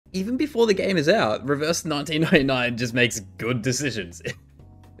even before the game is out, Reverse 1999 just makes good decisions.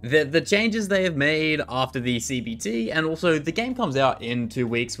 The changes they have made after the CBT, and also the game comes out in 2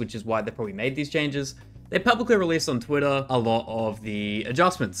 weeks, which is why they probably made these changes. They publicly released on Twitter a lot of the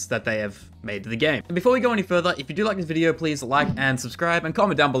adjustments that they have made to the game. And before we go any further, if you do like this video, please like and subscribe and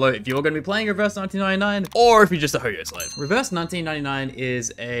comment down below if you're going to be playing Reverse 1999 or if you're just a Ho-Yo slave. Reverse 1999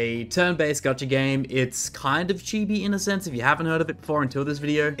 is a turn-based gacha game. It's kind of chibi in a sense if you haven't heard of it before until this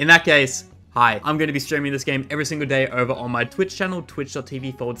video. In that case, hi, I'm going to be streaming this game every single day over on my Twitch channel,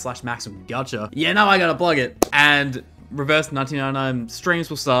 twitch.tv/MaximumGacha. Yeah, now I gotta plug it. And Reverse 1999 streams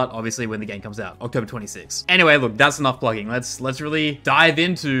will start, obviously, when the game comes out, October 26th. Anyway, look, that's enough plugging. Let's really dive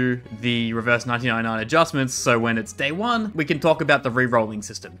into the Reverse 1999 adjustments, so when it's day one, we can talk about the re-rolling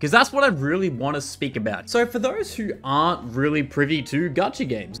system, because that's what I really want to speak about. So for those who aren't really privy to gacha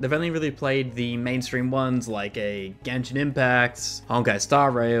games, they've only really played the mainstream ones like a Genshin Impact, Honkai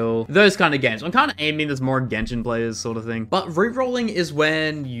Star Rail, those kind of games. I'm kind of aiming this more Genshin players sort of thing. But re-rolling is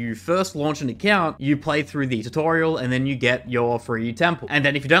when you first launch an account, you play through the tutorial, and then you get your free temple. And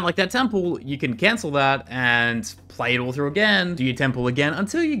then if you don't like that temple, you can cancel that and play it all through again, do your temple again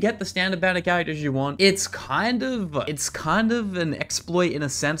until you get the standard amount of characters you want. It's kind of an exploit in a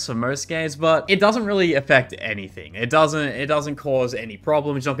sense for most games, but it doesn't really affect anything. It doesn't cause any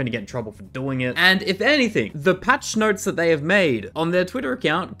problems. You're not going to get in trouble for doing it. And if anything, the patch notes that they have made on their Twitter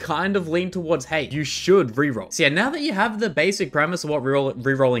account kind of lean towards, hey, you should reroll. So yeah, now that you have the basic premise of what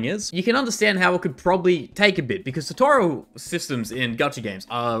rerolling is, you can understand how it could probably take a bit, because tutorial systems in gacha games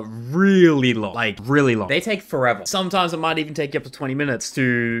are really long, like really long. They take forever. Sometimes it might even take you up to 20 minutes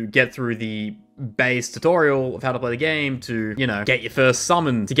to get through the base tutorial of how to play the game to, you know, get your first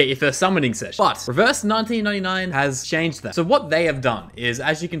summon, to get your first summoning session. But Reverse 1999 has changed that. So what they have done is,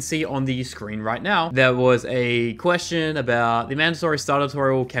 as you can see on the screen right now, there was a question about the mandatory starter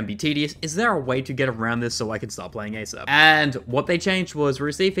tutorial can be tedious. Is there a way to get around this so I can start playing ASAP? And what they changed was we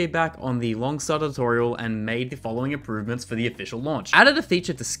received feedback on the long starter tutorial and made the following improvements for the official launch. Added a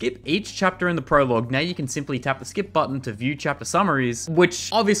feature to skip each chapter in the prologue. Now you can simply tap the skip button to view chapter summaries, which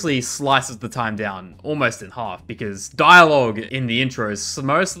obviously slices the time down almost in half, because dialogue in the intros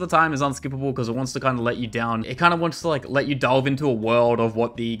most of the time is unskippable because it wants to kind of let you down. It kind of wants to like let you delve into a world of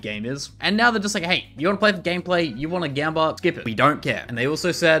what the game is. And now they're just like, hey, you want to play for gameplay, you want to gamba, skip it. We don't care. And they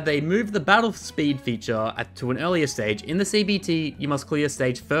also said they moved the battle speed feature to an earlier stage. In the CBT, you must clear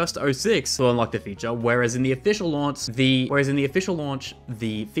stage first 06 to unlock the feature, whereas in the official launch,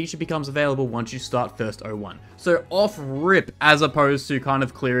 the feature becomes available once you start first 01. So off rip, as opposed to kind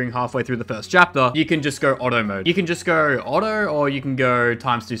of clearing halfway through the first chapter, you can just go auto mode. You can just go auto, or you can go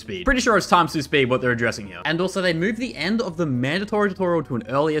 ×2 speed. Pretty sure it's ×2 speed what they're addressing here. And also they moved the end of the mandatory tutorial to an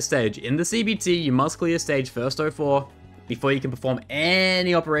earlier stage. In the CBT, you must clear stage first 04 before you can perform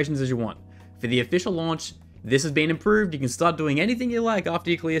any operations as you want. For the official launch, this has been improved. You can start doing anything you like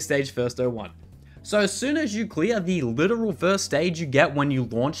after you clear stage first 01. So as soon as you clear the literal first stage you get when you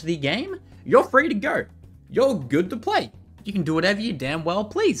launch the game, you're free to go. You're good to play. You can do whatever you damn well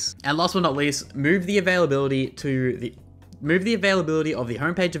please. And last but not least, move the availability of the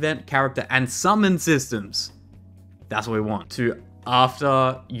homepage event, character, and summon systems. That's what we want. To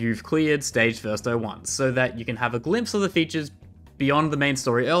after you've cleared stage first 01, so that you can have a glimpse of the features beyond the main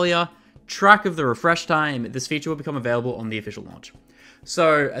story earlier, track of the refresh time. This feature will become available on the official launch.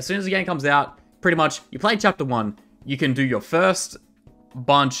 So as soon as the game comes out, pretty much you play chapter 1, you can do your first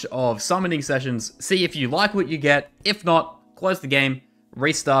bunch of summoning sessions, see if you like what you get. If not, close the game,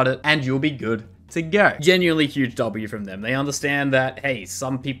 restart it, and you'll be good to go. Genuinely huge W from them. They understand that, hey,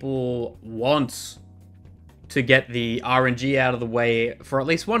 some people want to get the RNG out of the way for at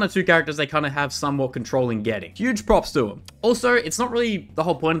least 1 or 2 characters they kind of have somewhat control in getting. Huge props to them. Also, it's not really the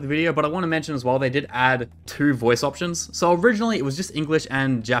whole point of the video, but I want to mention as well, they did add 2 voice options. So originally it was just English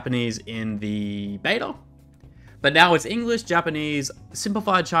and Japanese in the beta, but now it's English, Japanese,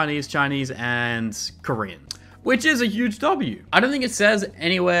 simplified Chinese, and Korean, which is a huge W. I don't think it says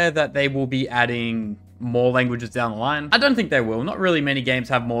anywhere that they will be adding more languages down the line. I don't think they will. Not really many games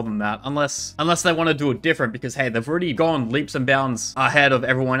have more than that, unless they want to do it different, because hey, they've already gone leaps and bounds ahead of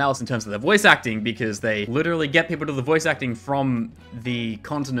everyone else in terms of their voice acting, because they literally get people to the voice acting from the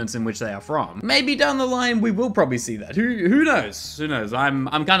continents in which they are from. Maybe down the line we will probably see that. Who knows? Who knows? I'm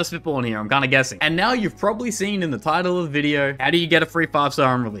kind of spitballing here. I'm kind of guessing. And now you've probably seen in the title of the video, how do you get a free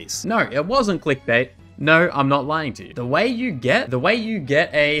 5-star on release? No, it wasn't clickbait. No, I'm not lying to you. The way you get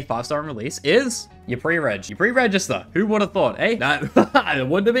a 5-star on release is you pre-reg. You pre-register. Who would have thought, eh? No, it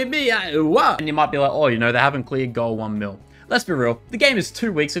wouldn't have been me. And you might be like, oh, you know, they haven't cleared goal 1 mil. Let's be real. The game is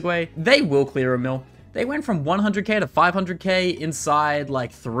 2 weeks away. They will clear 1 mil. They went from 100k to 500k inside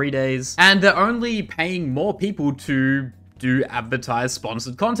like 3 days, and they're only paying more people to do advertised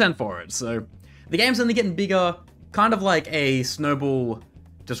sponsored content for it. So the game's only getting bigger, kind of like a snowball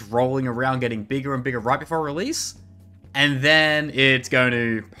just rolling around, getting bigger and bigger right before release. And then it's going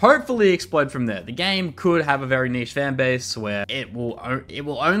to hopefully explode from there. The game could have a very niche fan base where it will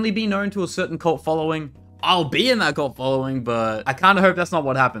only be known to a certain cult following. I'll be in that cult following, but I kind of hope that's not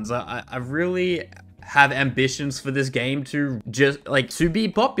what happens. I really have ambitions for this game to just, like, to be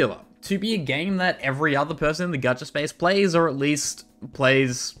popular. To be a game that every other person in the gacha space plays, or at least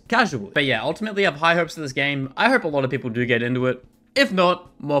plays casually. But yeah, ultimately I have high hopes for this game. I hope a lot of people do get into it. If not,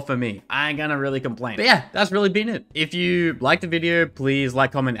 more for me. I ain't gonna really complain. But yeah, that's really been it. If you liked the video, please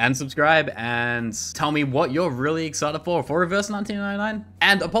like, comment, and subscribe, and tell me what you're really excited for Reverse 1999.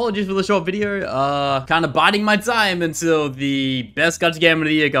 And apologies for the short video, kind of biding my time until the best gacha game of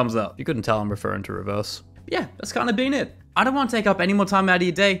the year comes up. You couldn't tell I'm referring to Reverse. But yeah, that's kind of been it. I don't want to take up any more time out of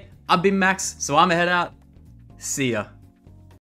your day. I've been Max, so I'm gonna head out. See ya.